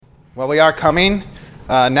Well, we are coming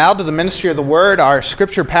now to the ministry of the Word. Our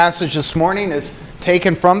scripture passage this morning is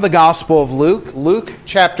taken from the Gospel of Luke, Luke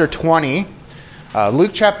chapter 20.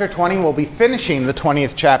 Luke chapter 20, we'll be finishing the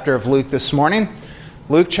 20th chapter of Luke this morning.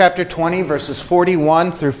 Luke chapter 20, verses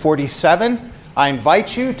 41 through 47. I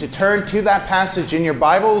invite you to turn to that passage in your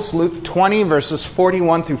Bibles, Luke 20, verses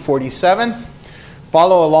 41 through 47.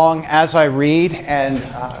 Follow along as I read and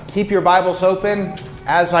keep your Bibles open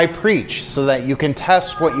as I preach so that you can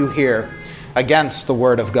test what you hear against the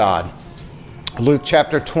Word of God. Luke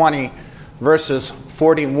chapter 20, verses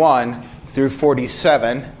 41 through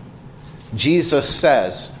 47, Jesus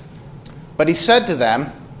says, "But he said to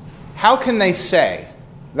them, 'How can they say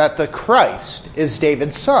that the Christ is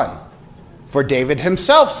David's son? For David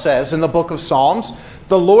himself says in the book of Psalms,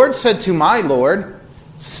 the Lord said to my Lord,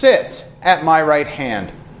 sit at my right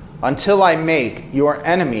hand until I make your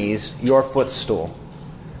enemies your footstool.'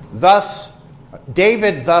 Thus,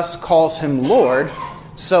 David thus calls him Lord,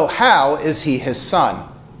 so how is he his son?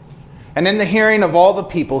 And in the hearing of all the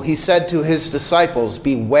people, he said to his disciples,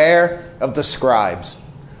 'Beware of the scribes,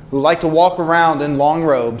 who like to walk around in long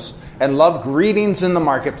robes, and love greetings in the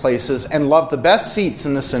marketplaces, and love the best seats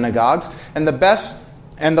in the synagogues, and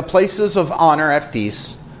the places of honor at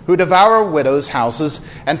feasts, who devour widows' houses,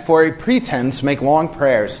 and for a pretense make long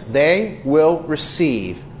prayers. They will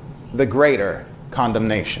receive the greater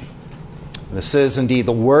condemnation.'" This is indeed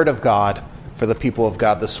the word of God for the people of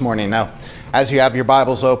God this morning. Now, as you have your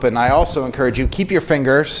Bibles open, I also encourage you, keep your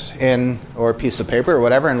fingers in, or a piece of paper or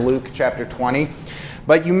whatever, in Luke chapter 20.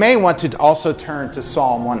 But you may want to also turn to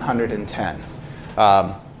Psalm 110.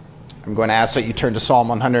 I'm going to ask that you turn to Psalm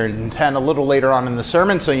 110 a little later on in the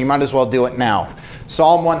sermon, so you might as well do it now.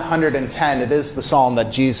 Psalm 110, it is the psalm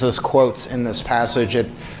that Jesus quotes in this passage.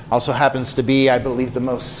 It also happens to be, I believe, the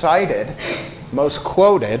most cited, most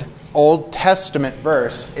quoted Old Testament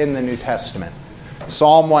verse in the New Testament.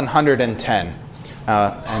 Psalm 110.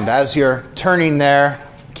 And as you're turning there,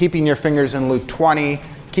 keeping your fingers in Luke 20,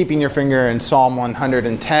 keeping your finger in Psalm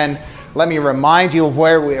 110, let me remind you of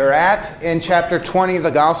where we are at in chapter 20 of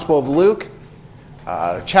the Gospel of Luke.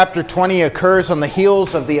 Chapter 20 occurs on the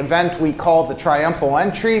heels of the event we call the Triumphal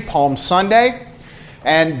Entry, Palm Sunday.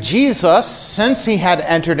 And Jesus, since he had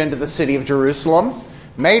entered into the city of Jerusalem,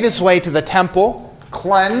 made his way to the temple,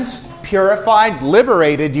 cleansed, purified,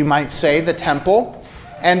 liberated, you might say, the temple.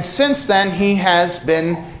 And since then, he has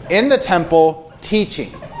been in the temple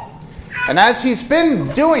teaching. And as he's been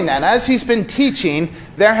doing that, as he's been teaching,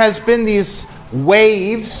 there has been these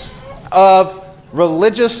waves of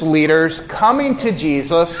religious leaders coming to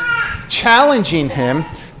Jesus, challenging him,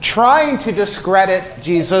 trying to discredit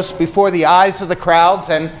Jesus before the eyes of the crowds,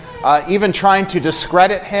 and even trying to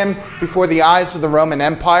discredit him before the eyes of the Roman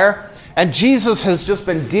Empire. And Jesus has just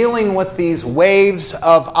been dealing with these waves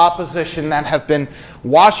of opposition that have been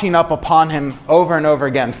washing up upon him over and over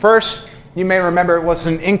again. First, you may remember it was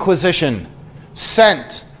an inquisition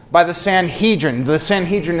sent by the Sanhedrin. The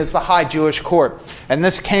Sanhedrin is the high Jewish court. And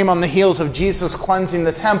this came on the heels of Jesus cleansing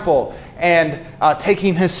the temple and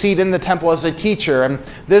taking his seat in the temple as a teacher. And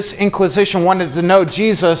this inquisition wanted to know,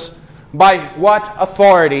 Jesus, by what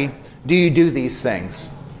authority do you do these things?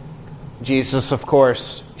 Jesus, of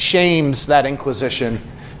course, shames that inquisition,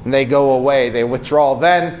 and they go away. They withdraw.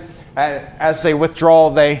 Then, as they withdraw,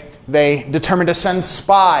 they determine to send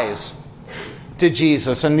spies to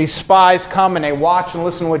Jesus. And these spies come and they watch and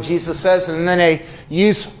listen to what Jesus says, and then they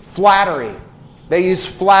use flattery. They use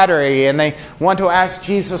flattery, and they want to ask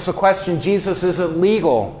Jesus a question. Jesus, is it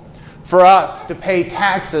legal for us to pay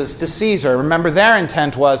taxes to Caesar? Remember, their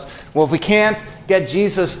intent was, well, if we can't get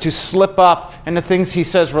Jesus to slip up into things he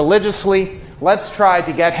says religiously, let's try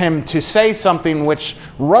to get him to say something which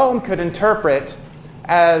Rome could interpret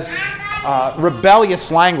as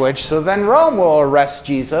rebellious language. So then Rome will arrest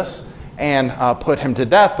Jesus and put him to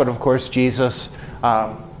death. But of course, Jesus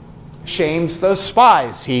shames those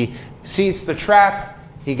spies. He sees the trap,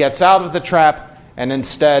 he gets out of the trap, and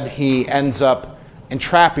instead he ends up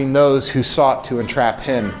entrapping those who sought to entrap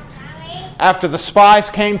him. After the spies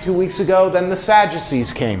came 2 weeks ago, then the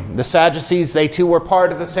Sadducees came. The Sadducees, they too were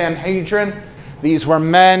part of the Sanhedrin. These were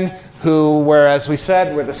men who were, as we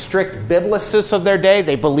said, were the strict biblicists of their day.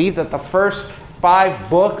 They believed that the first 5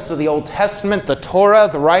 books of the Old Testament, the Torah,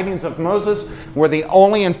 the writings of Moses, were the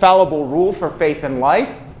only infallible rule for faith and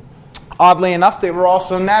life. Oddly enough, they were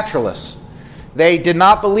also naturalists. They did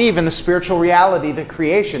not believe in the spiritual reality to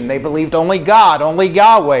creation. They believed only God, only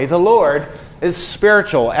Yahweh, the Lord, is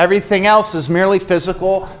spiritual. Everything else is merely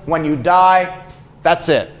physical. When you die, that's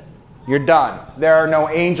it. You're done. There are no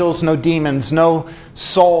angels, no demons, no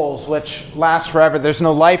souls which last forever. There's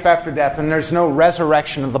no life after death, and there's no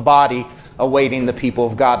resurrection of the body awaiting the people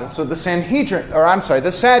of God. And so the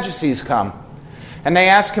Sadducees come, and they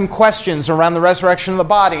ask him questions around the resurrection of the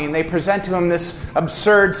body, and they present to him this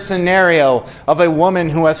absurd scenario of a woman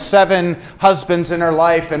who has 7 husbands in her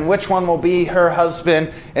life, and which one will be her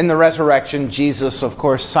husband in the resurrection. Jesus, of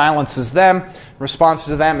course, silences them, responds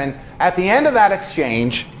to them, and at the end of that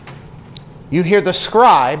exchange, you hear the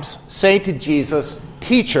scribes say to Jesus,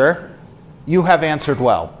 "Teacher, you have answered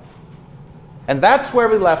well." And that's where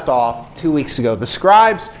we left off 2 weeks ago. The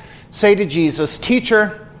scribes say to Jesus,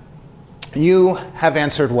 "Teacher, you have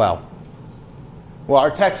answered well." Well,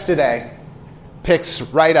 our text today picks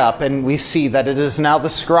right up, and we see that it is now the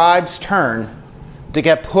scribes' turn to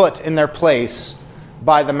get put in their place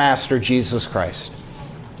by the Master Jesus Christ.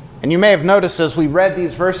 And you may have noticed as we read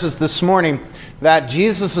these verses this morning that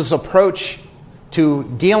Jesus' approach to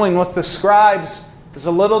dealing with the scribes is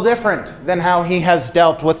a little different than how he has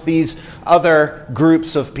dealt with these other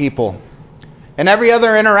groups of people. In every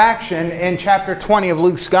other interaction in chapter 20 of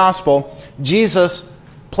Luke's Gospel, Jesus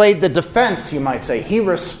played the defense, you might say. He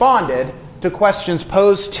responded to questions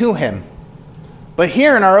posed to him. But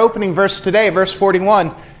here in our opening verse today, verse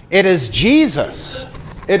 41, it is Jesus.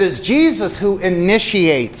 It is Jesus who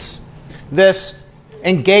initiates this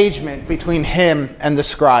engagement between him and the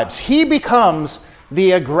scribes. He becomes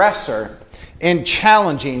the aggressor in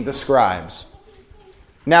challenging the scribes.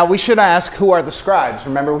 Now, we should ask, who are the scribes?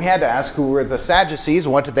 Remember, we had to ask who were the Sadducees,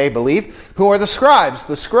 what did they believe? Who are the scribes?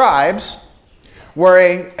 The scribes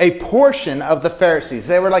were a portion of the Pharisees.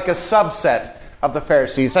 They were like a subset of the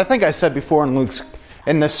Pharisees. I think I said before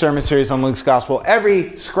in this sermon series on Luke's Gospel,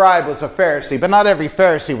 every scribe was a Pharisee, but not every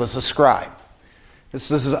Pharisee was a scribe. This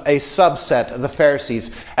is a subset of the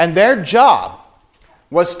Pharisees. And their job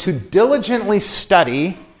was to diligently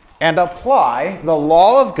study and apply the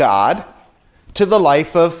law of God to the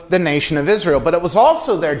life of the nation of Israel. But it was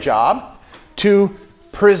also their job to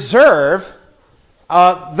preserve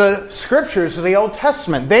the scriptures of the Old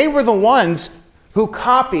Testament. They were the ones who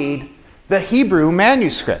copied the Hebrew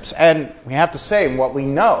manuscripts. And we have to say, what we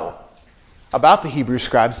know about the Hebrew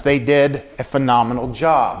scribes, they did a phenomenal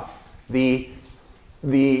job. The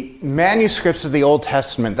manuscripts of the Old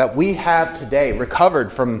Testament that we have today,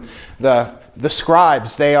 recovered from the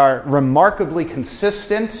scribes, they are remarkably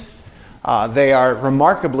consistent. They are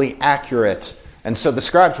remarkably accurate. And so the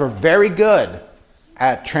scribes were very good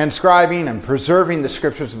at transcribing and preserving the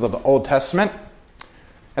scriptures of the Old Testament.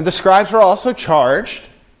 And the scribes were also charged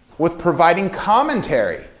with providing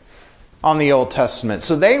commentary on the Old Testament.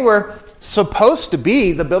 So they were supposed to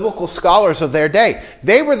be the biblical scholars of their day.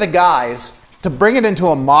 They were the guys, to bring it into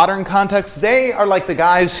a modern context, they are like the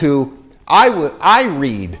guys who I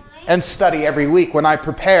read and study every week when I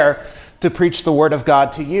prepare to preach the Word of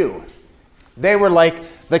God to you. They were like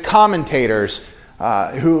the commentators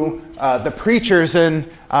who the preachers in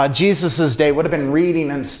Jesus' day would have been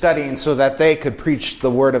reading and studying so that they could preach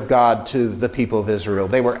the Word of God to the people of Israel.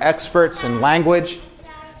 They were experts in language,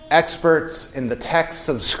 experts in the texts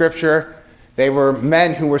of Scripture. They were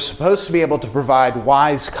men who were supposed to be able to provide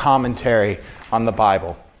wise commentary on the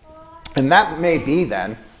Bible. And that may be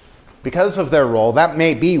then, because of their role, that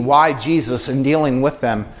may be why Jesus, in dealing with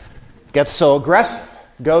them, gets so aggressive,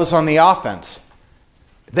 goes on the offense.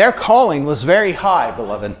 Their calling was very high,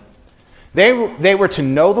 beloved. They were to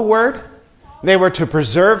know the Word. They were to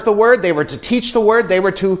preserve the Word. They were to teach the Word. They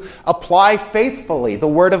were to apply faithfully the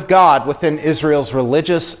Word of God within Israel's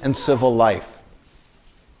religious and civil life.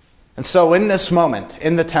 And so in this moment,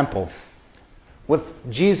 in the temple, with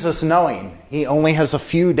Jesus knowing he only has a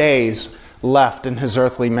few days left in his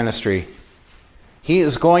earthly ministry, he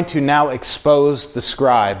is going to now expose the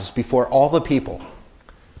scribes before all the people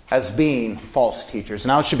as being false teachers.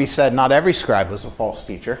 Now it should be said, not every scribe was a false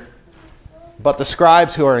teacher, but the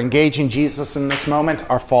scribes who are engaging Jesus in this moment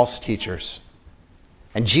are false teachers.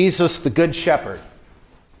 And Jesus, the Good Shepherd,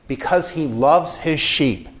 because he loves his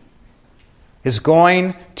sheep, is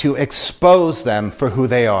going to expose them for who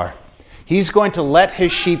they are. He's going to let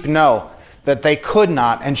his sheep know that they could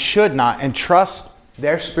not and should not entrust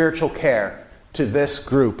their spiritual care to this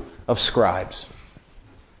group of scribes.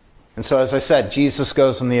 And so, as I said, Jesus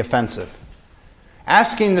goes on the offensive,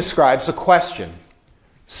 asking the scribes a question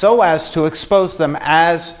so as to expose them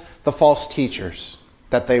as the false teachers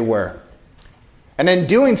that they were. And in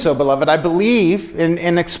doing so, beloved, I believe,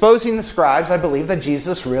 in exposing the scribes, I believe that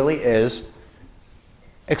Jesus really is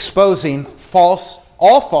exposing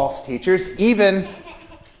all false teachers, even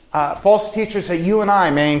false teachers that you and I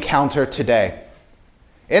may encounter today.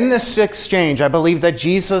 In this exchange, I believe that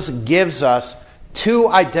Jesus gives us two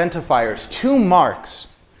identifiers, two marks,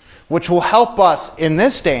 which will help us in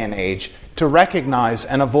this day and age to recognize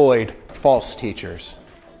and avoid false teachers.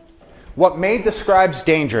 What made the scribes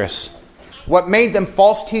dangerous, what made them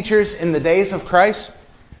false teachers in the days of Christ,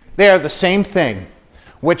 they are the same thing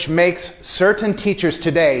which makes certain teachers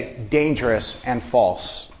today dangerous and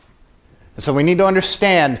false. And so we need to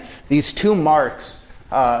understand these two marks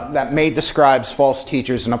that made the scribes false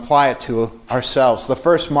teachers and apply it to ourselves. The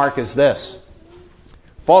first mark is this.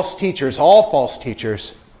 False teachers, all false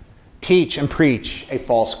teachers, teach and preach a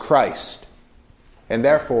false Christ. And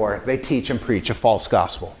therefore, they teach and preach a false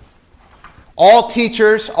gospel. All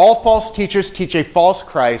false teachers teach a false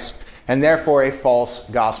Christ and therefore a false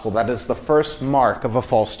gospel. That is the first mark of a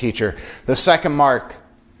false teacher. The second mark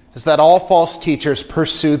is that all false teachers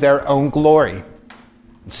pursue their own glory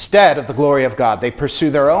instead of the glory of God. They pursue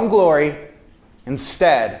their own glory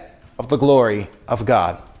instead of the glory of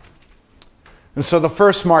God. And so the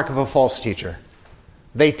first mark of a false teacher,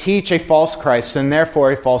 they teach a false Christ and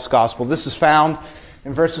therefore a false gospel. This is found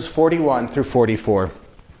in verses 41 through 44.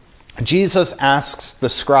 Jesus asks the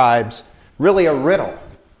scribes really a riddle.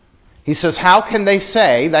 He says, how can they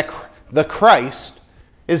say that the Christ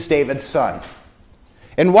is David's son?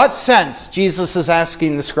 In what sense, Jesus is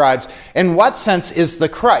asking the scribes, in what sense is the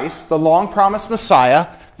Christ, the long-promised Messiah,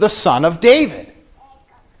 the son of David?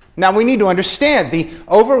 Now we need to understand the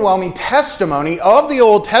overwhelming testimony of the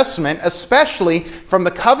Old Testament, especially from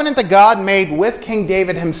the covenant that God made with King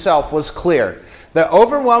David himself, was clear. The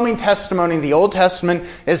overwhelming testimony of the Old Testament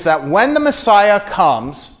is that when the Messiah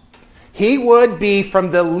comes, he would be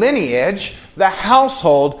from the lineage, the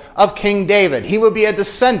household of King David. He would be a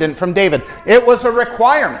descendant from David. It was a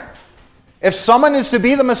requirement. If someone is to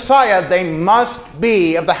be the Messiah, they must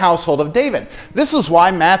be of the household of David. This is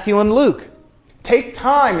why Matthew and Luke take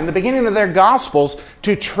time in the beginning of their Gospels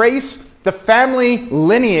to trace the family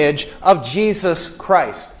lineage of Jesus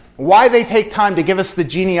Christ. Why they take time to give us the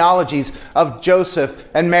genealogies of Joseph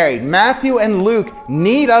and Mary. Matthew and Luke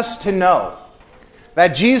need us to know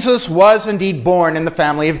that Jesus was indeed born in the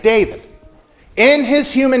family of David. In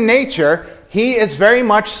his human nature, he is very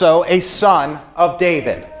much so a son of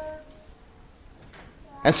David.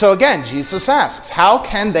 And so again, Jesus asks, how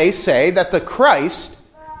can they say that the Christ,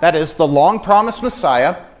 that is the long-promised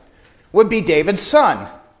Messiah, would be David's son?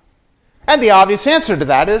 And the obvious answer to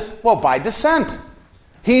that is, well, by descent.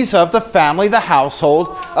 He's of the family, the household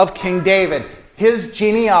of King David. His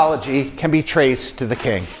genealogy can be traced to the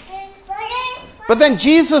king. But then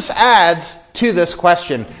Jesus adds to this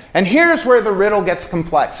question, and here's where the riddle gets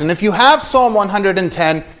complex. And if you have Psalm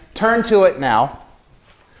 110, turn to it now,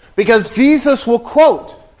 because Jesus will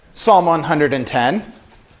quote Psalm 110,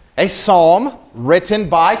 a psalm written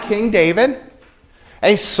by King David,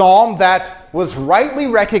 a psalm that was rightly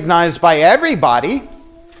recognized by everybody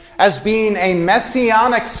as being a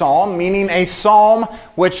messianic psalm, meaning a psalm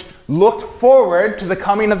which looked forward to the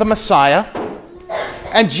coming of the Messiah.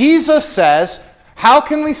 And Jesus says, how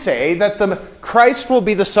can we say that the Christ will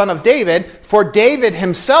be the son of David? For David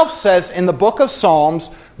himself says in the book of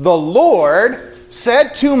Psalms, the Lord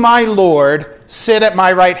said to my Lord, sit at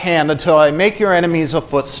my right hand until I make your enemies a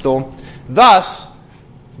footstool.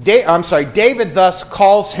 David thus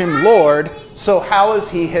calls him Lord, so how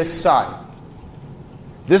is he his son?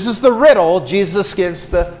 This is the riddle Jesus gives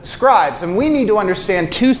the scribes, and we need to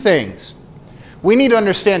understand two things. We need to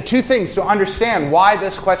understand two things to understand why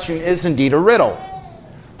this question is indeed a riddle.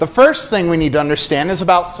 The first thing we need to understand is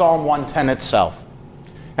about Psalm 110 itself,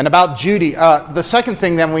 and about the second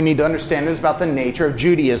thing that we need to understand is about the nature of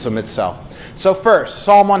Judaism itself. So first,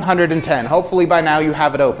 Psalm 110. Hopefully by now you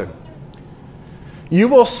have it open. You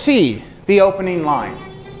will see the opening line.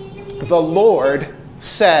 The Lord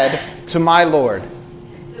said to my Lord.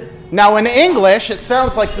 Now in English, it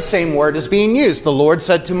sounds like the same word is being used. The Lord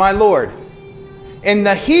said to my Lord. In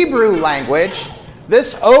the Hebrew language,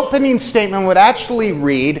 this opening statement would actually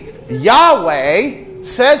read, Yahweh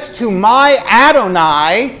says to my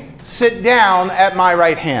Adonai, sit down at my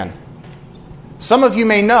right hand. Some of you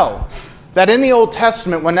may know that in the Old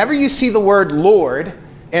Testament, whenever you see the word Lord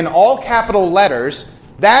in all capital letters,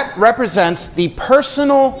 that represents the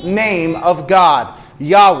personal name of God,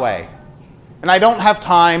 Yahweh. And I don't have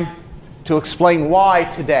time to explain why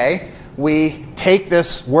today we take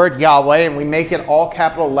this word Yahweh and we make it all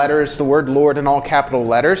capital letters, the word Lord in all capital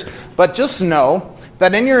letters. But just know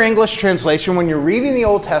that in your English translation, when you're reading the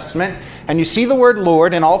Old Testament and you see the word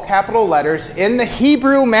Lord in all capital letters, in the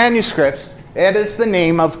Hebrew manuscripts, it is the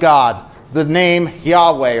name of God, the name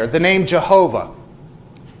Yahweh or the name Jehovah.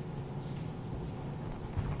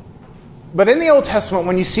 But in the Old Testament,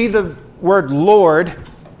 when you see the word Lord,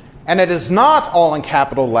 and it is not all in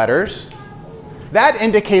capital letters, that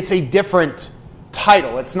indicates a different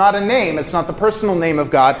title. It's not a name. It's not the personal name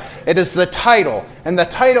of God. It is the title. And the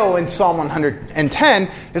title in Psalm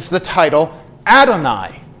 110 is the title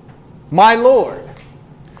Adonai, my Lord.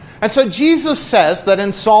 And so Jesus says that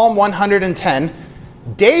in Psalm 110,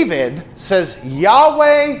 David says,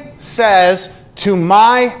 Yahweh says to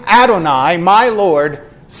my Adonai, my Lord,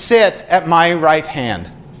 sit at my right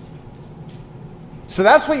hand. So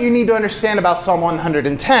that's what you need to understand about Psalm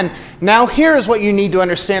 110. Now here is what you need to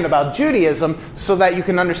understand about Judaism so that you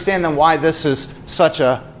can understand then why this is such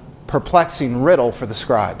a perplexing riddle for the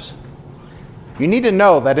scribes. You need to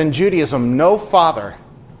know that in Judaism, no father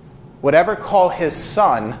would ever call his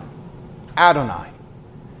son Adonai.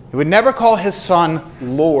 He would never call his son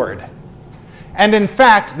Lord. And in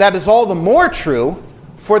fact, that is all the more true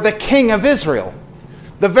for the king of Israel.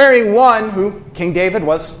 The very one who, King David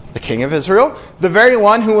was the king of Israel, the very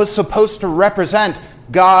one who was supposed to represent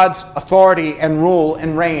God's authority and rule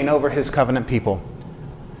and reign over his covenant people.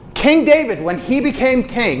 King David, when he became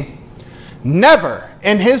king, never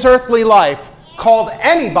in his earthly life called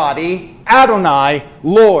anybody Adonai,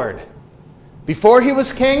 Lord. Before he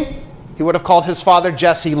was king, he would have called his father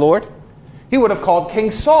Jesse Lord. He would have called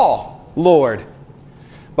King Saul Lord.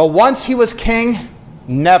 But once he was king,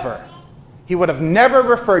 never. He would have never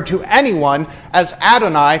referred to anyone as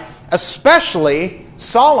Adonai, especially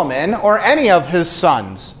Solomon or any of his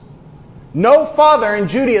sons. No father in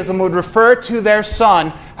Judaism would refer to their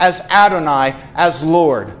son as Adonai, as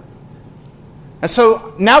Lord. And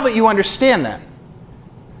so now that you understand that,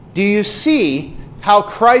 do you see how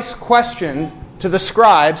Christ's question to the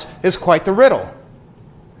scribes is quite the riddle?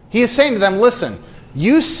 He is saying to them, listen,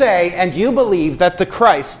 you say and you believe that the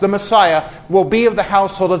Christ, the Messiah, will be of the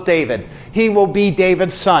household of David. He will be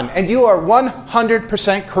David's son. And you are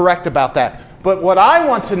 100% correct about that. But what I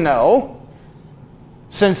want to know,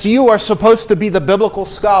 since you are supposed to be the biblical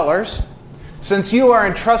scholars, since you are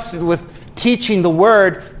entrusted with teaching the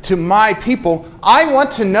word to my people, I want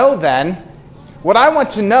to know then, what I want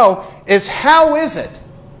to know is how is it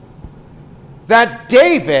that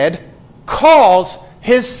David calls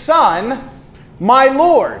his son my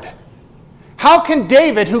Lord? How can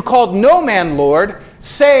David, who called no man Lord,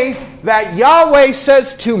 say that Yahweh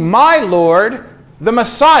says to my Lord, the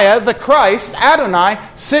Messiah, the Christ, Adonai,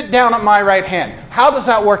 sit down at my right hand? How does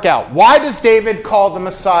that work out? Why does David call the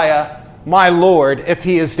Messiah my Lord if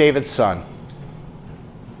he is David's son?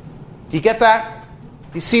 Do you get that?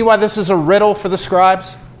 You see why this is a riddle for the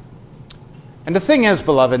scribes? And the thing is,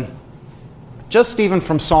 beloved, just even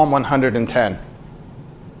from Psalm 110,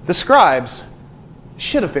 the scribes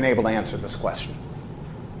should have been able to answer this question.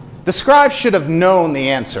 The scribes should have known the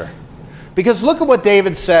answer. Because look at what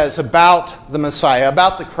David says about the Messiah,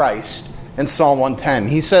 about the Christ in Psalm 110.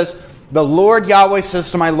 He says, the Lord Yahweh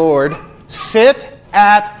says to my Lord, sit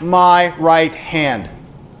at my right hand.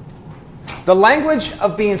 The language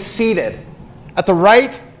of being seated at the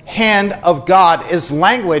right hand of God is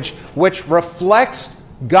language which reflects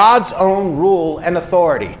God's own rule and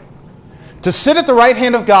authority. To sit at the right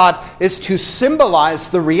hand of God is to symbolize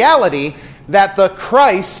the reality that the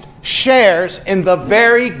Christ shares in the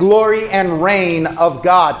very glory and reign of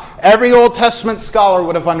God. Every Old Testament scholar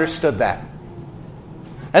would have understood that.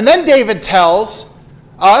 And then David tells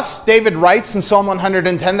us, David writes in Psalm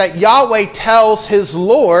 110, that Yahweh tells his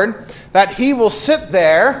Lord that he will sit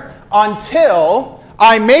there until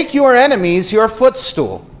I make your enemies your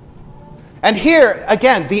footstool. And here,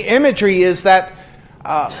 again, the imagery is that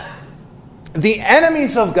the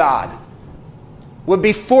enemies of God would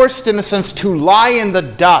be forced, in a sense, to lie in the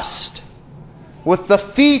dust with the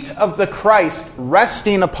feet of the Christ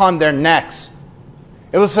resting upon their necks.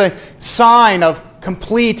 It was a sign of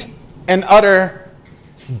complete and utter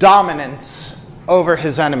dominance over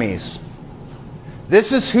his enemies.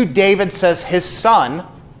 This is who David says his son,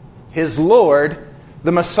 his Lord,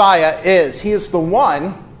 the Messiah is. He is the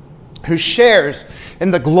one who shares in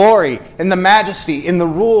the glory, in the majesty, in the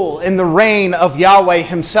rule, in the reign of Yahweh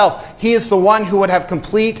himself. He is the one who would have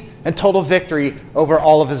complete and total victory over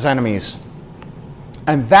all of his enemies.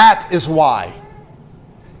 And that is why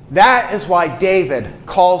David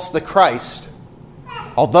calls the Christ,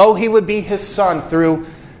 although he would be his son through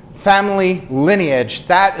family lineage,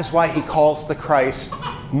 that is why he calls the Christ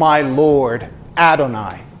my Lord,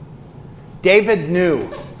 Adonai. David knew,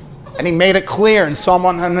 and he made it clear in Psalm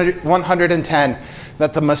 110,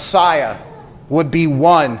 that the Messiah would be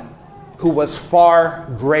one who was far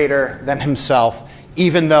greater than himself,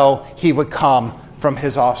 even though he would come from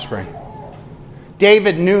his offspring.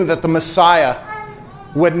 David knew that the Messiah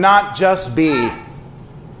would not just be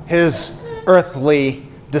his earthly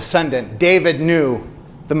descendant. David knew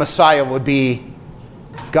the Messiah would be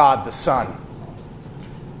God the Son,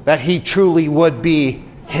 that he truly would be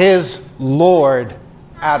his Lord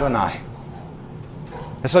Adonai.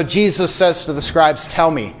 And so Jesus says to the scribes,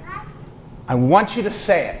 tell me, I want you to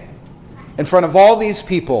say it in front of all these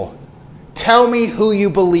people. Tell me who you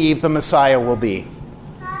believe the Messiah will be.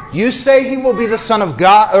 You say he will be the Son of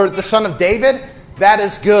God, or the Son of David? That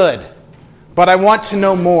is good. But I want to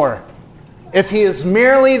know more. If he is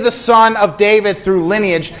merely the son of David through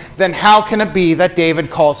lineage, then how can it be that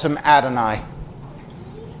David calls him Adonai?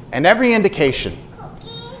 And every indication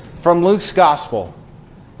from Luke's gospel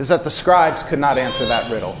is that the scribes could not answer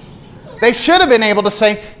that riddle. They should have been able to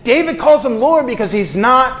say, David calls him Lord because he's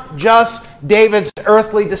not just David's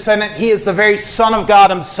earthly descendant. He is the very Son of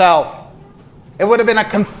God himself. It would have been a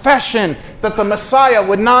confession that the Messiah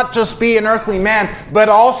would not just be an earthly man, but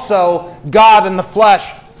also God in the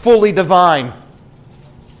flesh, fully divine.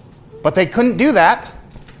 But they couldn't do that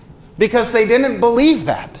because they didn't believe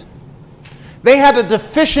that. They had a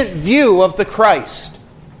deficient view of the Christ.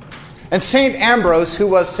 And St. Ambrose, who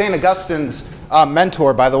was St. Augustine's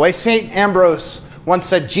mentor, by the way, St. Ambrose once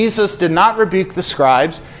said Jesus did not rebuke the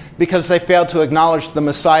scribes because they failed to acknowledge the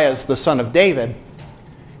Messiah as the Son of David.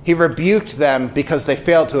 He rebuked them because they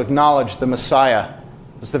failed to acknowledge the Messiah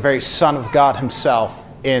as the very Son of God himself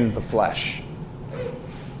in the flesh.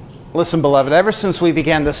 Listen, beloved, ever since we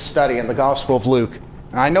began this study in the Gospel of Luke,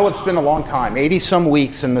 and I know it's been a long time, 80-some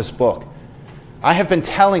weeks in this book, I have been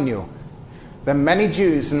telling you that many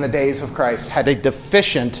Jews in the days of Christ had a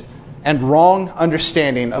deficient and wrong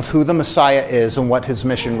understanding of who the Messiah is and what his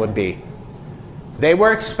mission would be. They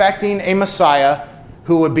were expecting a Messiah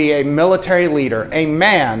who would be a military leader, a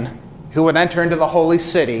man who would enter into the holy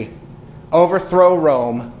city, overthrow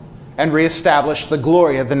Rome, and reestablish the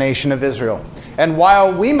glory of the nation of Israel. And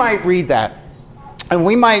while we might read that, and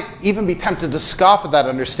we might even be tempted to scoff at that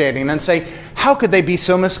understanding and say, how could they be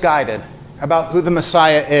so misguided about who the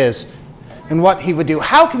Messiah is and what he would do?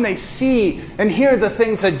 How can they see and hear the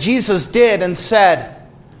things that Jesus did and said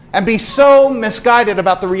and be so misguided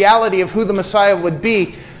about the reality of who the Messiah would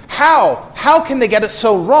be? How can they get it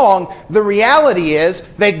so wrong? The reality is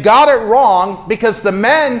they got it wrong because the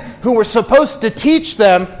men who were supposed to teach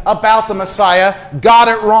them about the Messiah got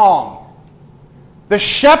it wrong. The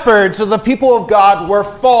shepherds of the people of God were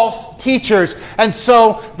false teachers, and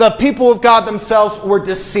so the people of God themselves were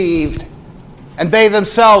deceived, and they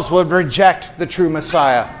themselves would reject the true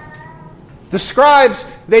Messiah. The scribes,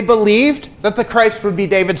 they believed that the Christ would be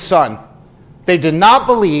David's son. They did not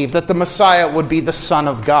believe that the Messiah would be the Son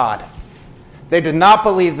of God. They did not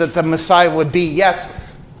believe that the Messiah would be,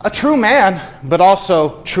 yes, a true man, but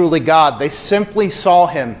also truly God. They simply saw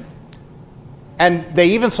him. And they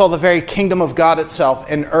even saw the very kingdom of God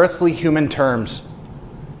itself in earthly human terms.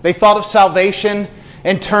 They thought of salvation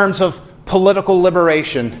in terms of political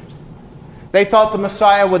liberation. They thought the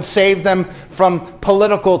Messiah would save them from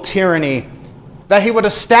political tyranny, that he would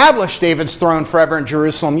establish David's throne forever in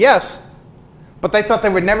Jerusalem. Yes, but they thought there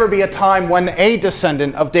would never be a time when a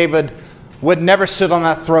descendant of David would never sit on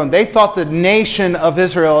that throne. They thought the nation of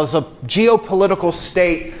Israel as a geopolitical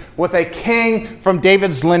state with a king from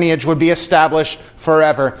David's lineage would be established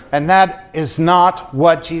forever. And that is not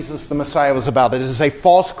what Jesus the Messiah was about. It is a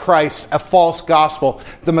false Christ, a false gospel.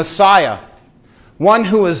 The Messiah, one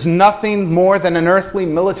who is nothing more than an earthly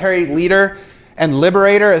military leader and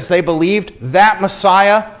liberator, as they believed, that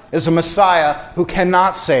Messiah is a Messiah who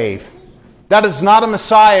cannot save. That is not a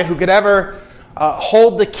Messiah who could ever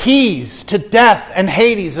hold the keys to death and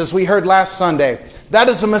Hades, as we heard last Sunday. That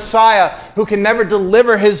is a Messiah who can never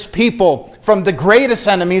deliver his people from the greatest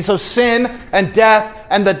enemies of sin and death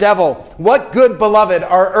and the devil. What good, beloved,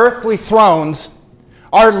 are earthly thrones,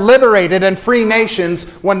 are liberated and free nations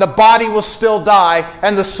when the body will still die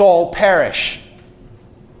and the soul perish?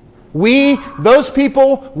 We, those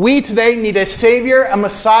people, we today need a Savior, a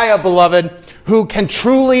Messiah, beloved, who can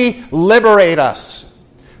truly liberate us,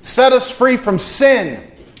 set us free from sin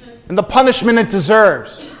and the punishment it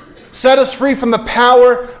deserves, set us free from the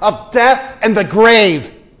power of death and the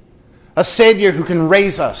grave, a Savior who can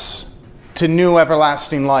raise us to new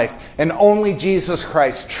everlasting life. And only Jesus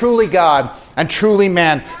Christ, truly God and truly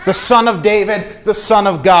man, the Son of David, the Son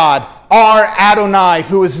of God, our Adonai,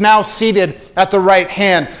 who is now seated at the right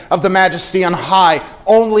hand of the Majesty on high.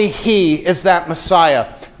 Only he is that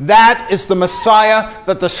Messiah. That is the Messiah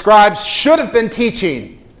that the scribes should have been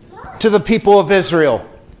teaching to the people of Israel.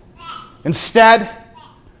 Instead,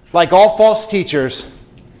 like all false teachers,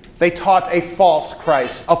 they taught a false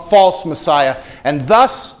Christ, a false Messiah, and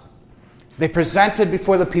thus They presented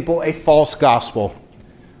before the people a false gospel,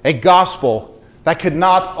 a gospel that could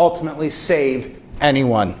not ultimately save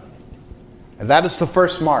anyone. And that is the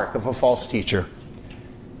first mark of a false teacher.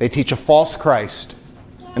 They teach a false Christ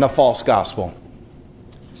and a false gospel.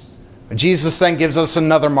 Jesus then gives us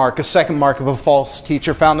another mark, a second mark of a false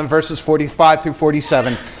teacher, found in verses 45 through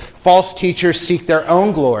 47. False teachers seek their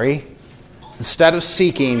own glory instead of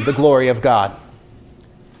seeking the glory of God.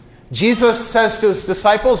 Jesus says to his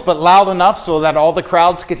disciples, but loud enough so that all the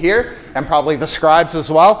crowds could hear, and probably the scribes as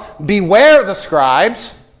well, beware the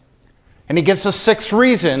scribes. And he gives us 6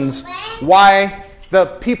 reasons why the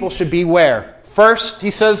people should beware. First,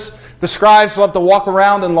 he says, the scribes love to walk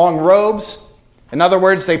around in long robes. In other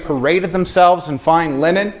words, they paraded themselves in fine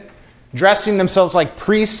linen, dressing themselves like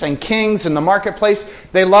priests and kings in the marketplace.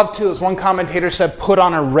 They loved to, as one commentator said, put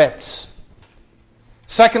on a ritz.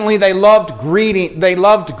 Secondly, they loved greetings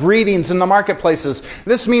in the marketplaces.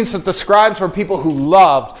 This means that the scribes were people who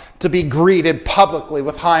loved to be greeted publicly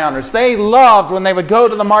with high honors. They loved when they would go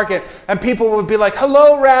to the market and people would be like,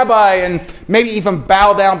 hello, Rabbi, and maybe even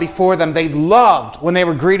bow down before them. They loved when they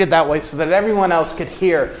were greeted that way so that everyone else could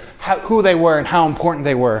hear who they were and how important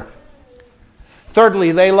they were.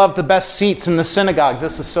 Thirdly, they loved the best seats in the synagogue.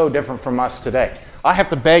 This is so different from us today. I have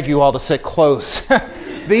to beg you all to sit close.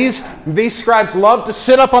 These scribes loved to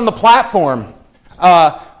sit up on the platform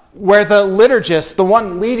where the liturgist, the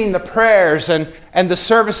one leading the prayers and the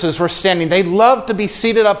services were standing. They loved to be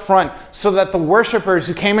seated up front so that the worshipers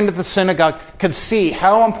who came into the synagogue could see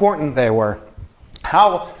how important they were,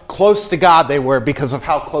 how close to God they were because of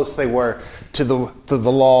how close they were to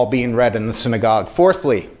the law being read in the synagogue.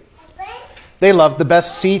 Fourthly, they loved the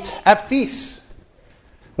best seat at feasts.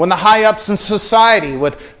 When the high-ups in society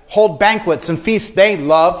would hold banquets and feasts, they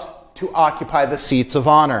loved to occupy the seats of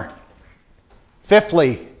honor.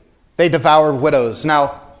 Fifthly, they devoured widows.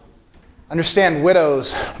 Now, understand,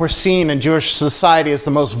 widows were seen in Jewish society as the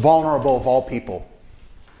most vulnerable of all people.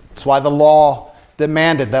 That's why the law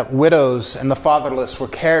demanded that widows and the fatherless were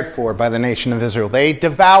cared for by the nation of Israel. They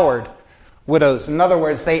devoured widows. In other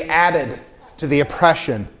words, they added to the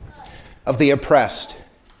oppression of the oppressed.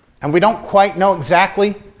 And we don't quite know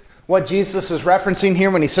exactly what Jesus is referencing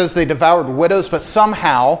here when he says they devoured widows, but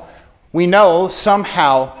somehow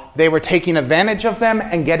they were taking advantage of them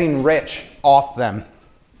and getting rich off them.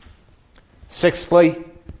 Sixthly,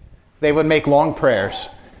 they would make long prayers.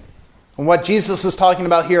 And what Jesus is talking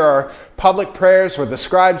about here are public prayers where the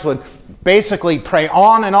scribes would basically pray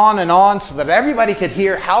on and on and on so that everybody could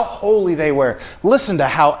hear how holy they were. Listen to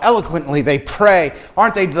how eloquently they pray.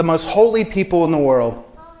 Aren't they the most holy people in the world?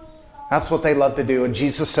 That's what they love to do. And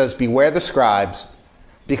Jesus says, beware the scribes,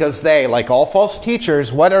 because they, like all false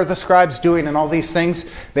teachers, what are the scribes doing in all these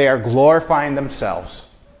things? They are glorifying themselves.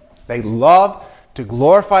 They love to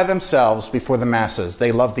glorify themselves before the masses.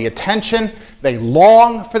 They love the attention. They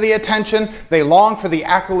long for the attention. They long for the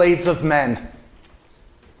accolades of men.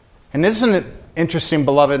 And isn't it interesting,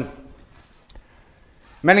 beloved?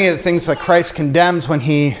 Many of the things that Christ condemns when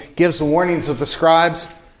he gives the warnings of the scribes,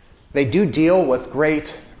 they do deal with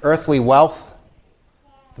great earthly wealth,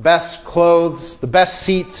 the best clothes, the best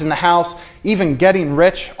seats in the house, even getting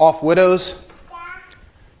rich off widows.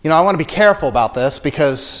 I want to be careful about this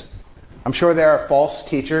because I'm sure there are false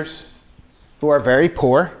teachers who are very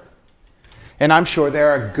poor, and I'm sure there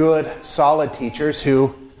are good, solid teachers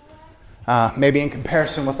who, maybe in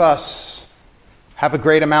comparison with us, have a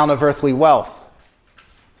great amount of earthly wealth.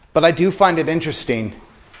 But I do find it interesting.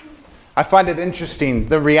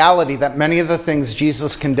 The reality that many of the things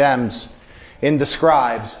Jesus condemns in the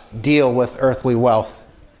scribes deal with earthly wealth.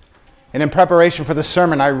 And in preparation for this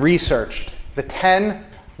sermon, I researched the 10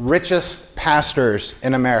 richest pastors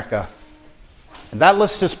in America. And that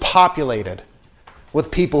list is populated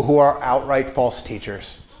with people who are outright false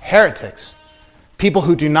teachers, heretics, people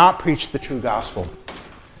who do not preach the true gospel,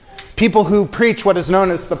 people who preach what is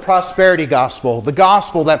known as the prosperity gospel, the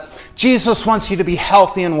gospel that Jesus wants you to be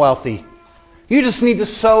healthy and wealthy. You just need to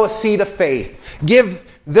sow a seed of faith. Give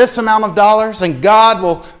this amount of dollars and God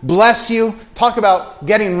will bless you. Talk about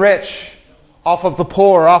getting rich off of the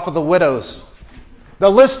poor, off of the widows. The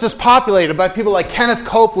list is populated by people like Kenneth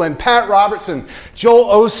Copeland, Pat Robertson, Joel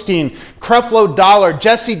Osteen, Creflo Dollar,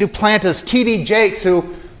 Jesse Duplantis, T.D. Jakes, who,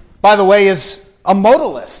 by the way, is a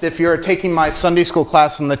modalist. If you're taking my Sunday school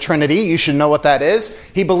class on the Trinity, you should know what that is.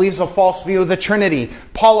 He believes a false view of the Trinity.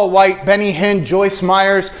 Paula White, Benny Hinn, Joyce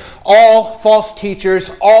Myers, all false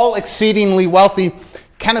teachers, all exceedingly wealthy.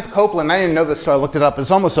 Kenneth Copeland, I didn't know this until I looked it up, is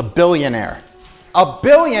almost a billionaire. A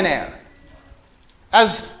billionaire.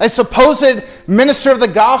 As a supposed minister of the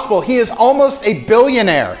gospel, he is almost a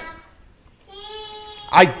billionaire.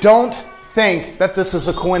 I don't think that this is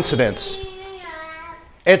a coincidence.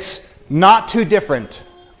 It's not too different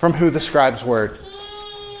from who the scribes were.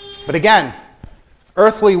 But again,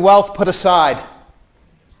 earthly wealth put aside,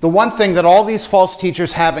 the one thing that all these false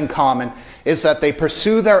teachers have in common is that they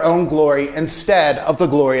pursue their own glory instead of the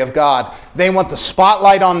glory of God. They want the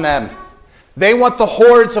spotlight on them. They want the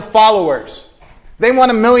hordes of followers. They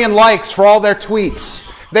want 1 million likes for all their tweets.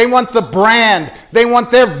 They want the brand. They want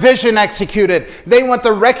their vision executed. They want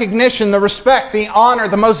the recognition, the respect, the honor,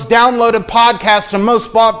 the most downloaded podcasts and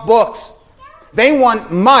most bought books. They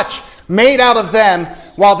want much made out of them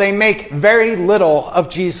while they make very little of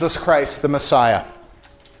Jesus Christ, the Messiah.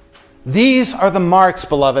 These are the marks,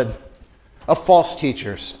 beloved, of false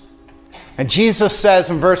teachers. And Jesus says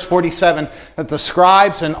in verse 47 that the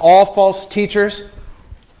scribes and all false teachers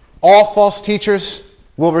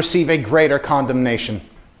will receive a greater condemnation.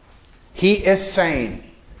 He is saying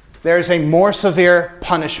there is a more severe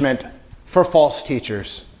punishment for false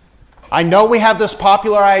teachers. I know we have this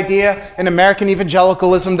popular idea in American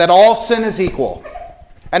evangelicalism that all sin is equal.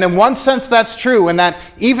 And in one sense that's true, in that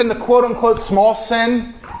even the quote-unquote small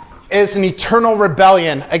sin is an eternal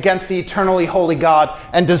rebellion against the eternally holy God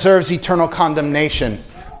and deserves eternal condemnation.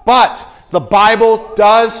 But the Bible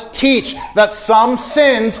does teach that some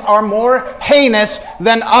sins are more heinous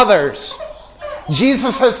than others.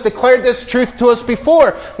 Jesus has declared this truth to us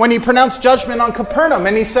before when he pronounced judgment on Capernaum.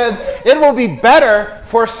 And he said, it will be better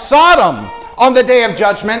for Sodom on the day of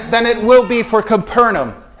judgment than it will be for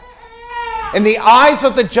Capernaum. In the eyes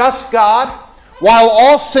of the just God, while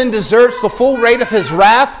all sin deserves the full rate of his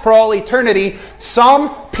wrath for all eternity, some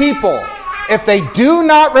people, if they do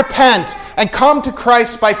not repent and come to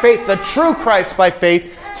Christ by faith, the true Christ by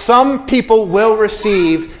faith, some people will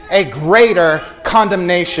receive a greater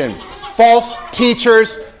condemnation. False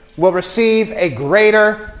teachers will receive a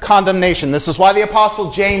greater condemnation. This is why the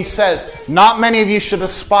Apostle James says, not many of you should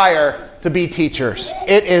aspire to be teachers.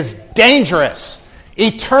 It is dangerous,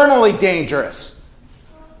 eternally dangerous.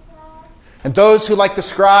 And those who, like the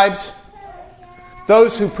scribes,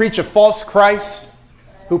 those who preach a false Christ,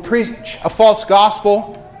 who preach a false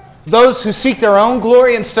gospel, those who seek their own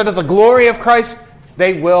glory instead of the glory of Christ,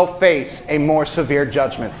 they will face a more severe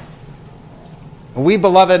judgment. And we,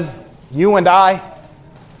 beloved, you and I,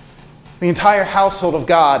 the entire household of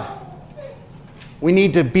God, we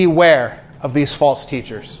need to beware of these false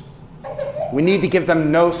teachers. We need to give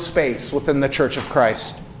them no space within the church of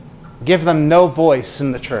Christ. Give them no voice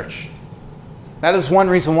in the church. That is one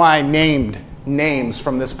reason why I named names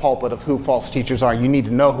from this pulpit of who false teachers are. You need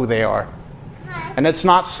to know who they are. And it's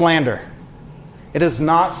not slander. It is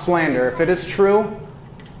not slander. If it is true,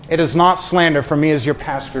 it is not slander for me as your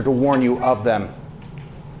pastor to warn you of them.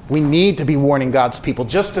 We need to be warning God's people.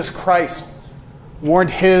 Just as Christ warned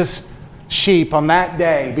his sheep on that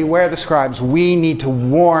day, beware the scribes, we need to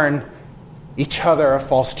warn each other of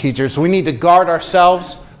false teachers. We need to guard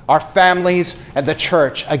ourselves, our families, and the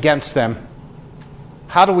church against them.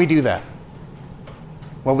 How do we do that?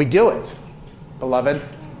 Well, we do it, beloved,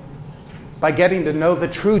 by getting to know the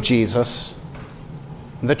true Jesus,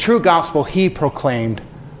 the true gospel he proclaimed,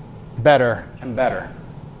 better and better.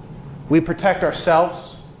 We protect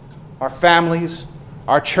ourselves, our families,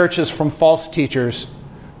 our churches from false teachers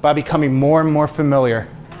by becoming more and more familiar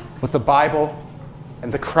with the Bible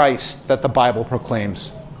and the Christ that the Bible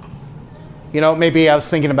proclaims. You know, maybe I was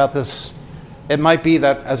thinking about this. It might be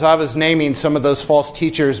that as I was naming some of those false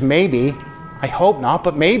teachers, maybe, I hope not,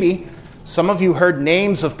 but maybe some of you heard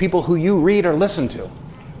names of people who you read or listen to.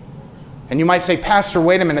 And you might say, Pastor,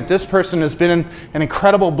 wait a minute, this person has been an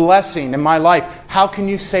incredible blessing in my life. How can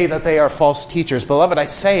you say that they are false teachers? Beloved, I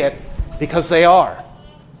say it because they are.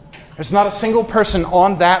 There's not a single person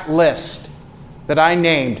on that list that I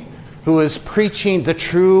named who is preaching the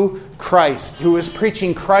true Christ, who is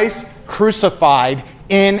preaching Christ crucified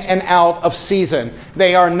in and out of season.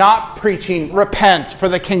 They are not preaching repent, for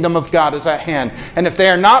the kingdom of God is at hand. And if they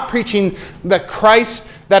are not preaching the Christ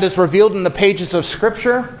that is revealed in the pages of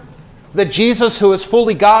Scripture, the Jesus who is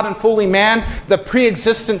fully God and fully man, the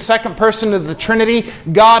pre-existent second person of the Trinity,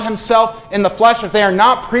 God himself in the flesh, if they are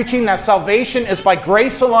not preaching that salvation is by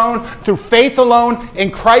grace alone, through faith alone,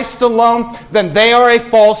 in Christ alone, then they are a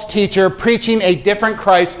false teacher preaching a different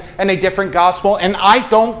Christ and a different gospel. And I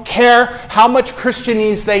don't care how much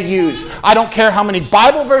Christianese they use. I don't care how many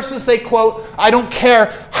Bible verses they quote. I don't care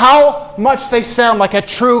how much they sound like a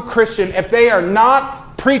true Christian. If they are not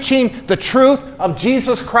preaching the truth of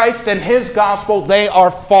Jesus Christ and his gospel, they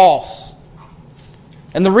are false.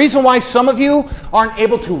 And the reason why some of you aren't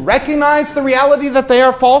able to recognize the reality that they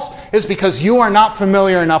are false is because you are not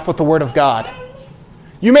familiar enough with the Word of God.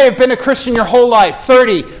 You may have been a Christian your whole life,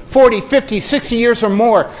 30, 40, 50, 60 years or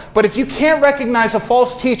more. But if you can't recognize a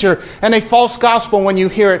false teacher and a false gospel when you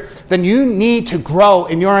hear it, then you need to grow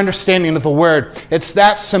in your understanding of the Word. It's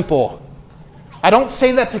that simple. I don't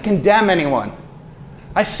say that to condemn anyone.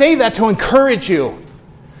 I say that to encourage you.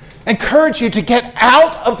 Encourage you to get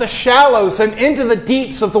out of the shallows and into the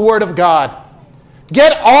deeps of the Word of God.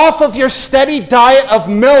 Get off of your steady diet of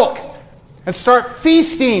milk and start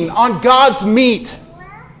feasting on God's meat.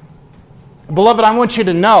 Beloved, I want you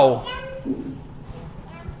to know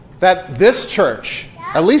that this church,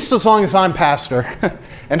 at least as long as I'm pastor,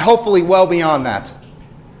 and hopefully well beyond that,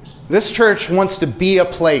 this church wants to be a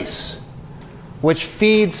place which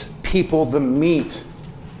feeds people the meat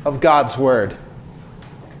of God's Word.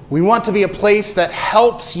 We want to be a place that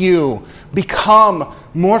helps you become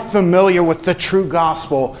more familiar with the true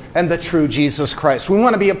gospel and the true Jesus Christ. We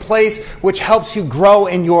want to be a place which helps you grow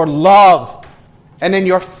in your love and in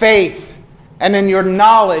your faith and in your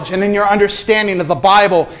knowledge and in your understanding of the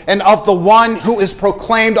Bible and of the one who is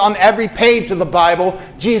proclaimed on every page of the Bible,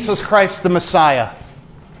 Jesus Christ the Messiah.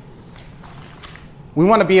 We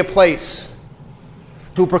want to be a place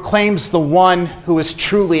who proclaims the one who is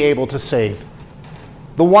truly able to save,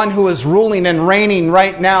 the one who is ruling and reigning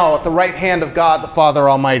right now at the right hand of God the Father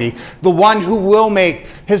Almighty, the one who will make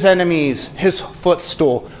his enemies his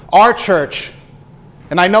footstool. Our church,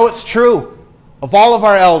 and I know it's true, of all of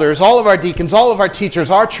our elders, all of our deacons, all of our teachers,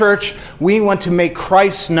 our church, we want to make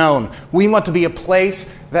Christ known. We want to be a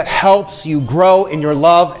place that helps you grow in your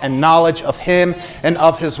love and knowledge of Him and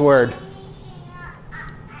of His Word.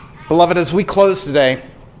 Beloved, as we close today,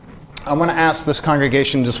 I want to ask this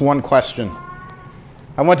congregation just one question.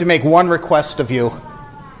 I want to make one request of you.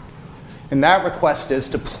 And that request is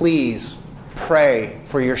to please pray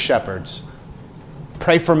for your shepherds.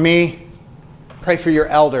 Pray for me. Pray for your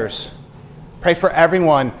elders. Pray for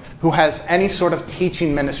everyone who has any sort of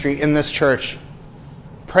teaching ministry in this church.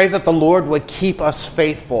 Pray that the Lord would keep us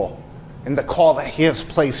faithful in the call that He has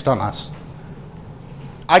placed on us.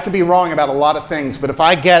 I could be wrong about a lot of things, but if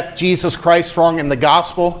I get Jesus Christ wrong in the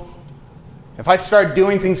gospel, if I start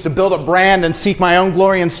doing things to build a brand and seek my own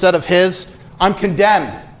glory instead of His, I'm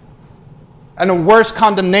condemned. And a worse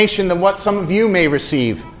condemnation than what some of you may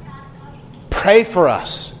receive. Pray for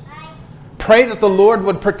us. Pray that the Lord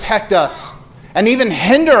would protect us and even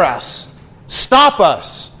hinder us, stop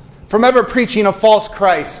us from ever preaching a false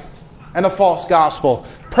Christ and a false gospel.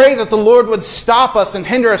 Pray that the Lord would stop us and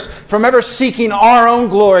hinder us from ever seeking our own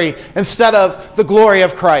glory instead of the glory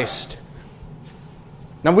of Christ.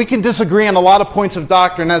 Now, we can disagree on a lot of points of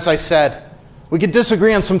doctrine, as I said. We can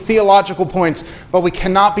disagree on some theological points, but we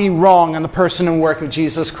cannot be wrong on the person and work of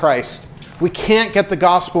Jesus Christ. We can't get the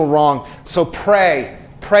gospel wrong. So pray.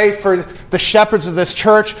 Pray for the shepherds of this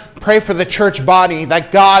church. Pray for the church body,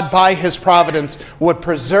 that God, by His providence, would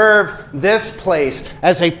preserve this place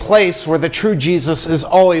as a place where the true Jesus is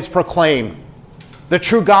always proclaimed. The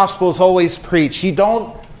true gospel is always preached. You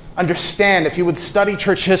don't understand, if you would study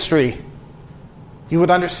church history, you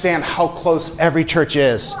would understand how close every church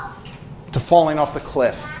is to falling off the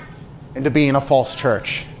cliff into being a false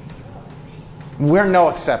church. We're no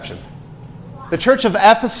exception. The church of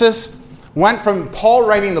Ephesus went from Paul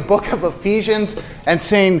writing the book of Ephesians and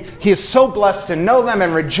saying he is so blessed to know them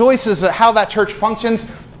and rejoices at how that church functions,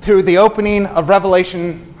 through the opening of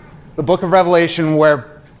Revelation, the book of Revelation,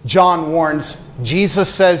 where John warns,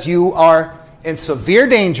 Jesus says you are in severe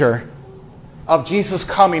danger of Jesus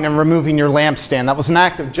coming and removing your lampstand. That was an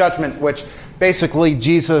act of judgment which basically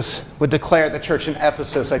Jesus would declare the church in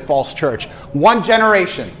Ephesus a false church. One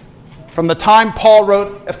generation from the time Paul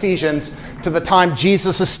wrote Ephesians to the time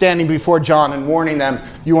Jesus is standing before John and warning them,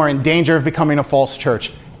 you are in danger of becoming a false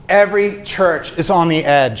church. Every church is on the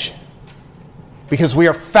edge because we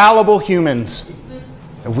are fallible humans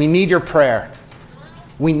and we need your prayer.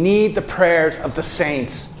 We need the prayers of the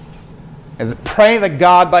saints. And pray that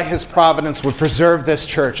God, by His providence, would preserve this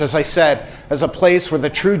church, as I said, as a place where the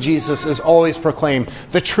true Jesus is always proclaimed.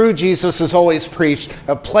 The true Jesus is always preached.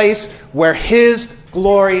 A place where His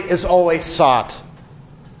glory is always sought.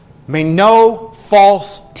 May no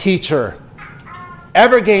false teacher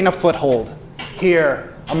ever gain a foothold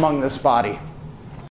here among this body.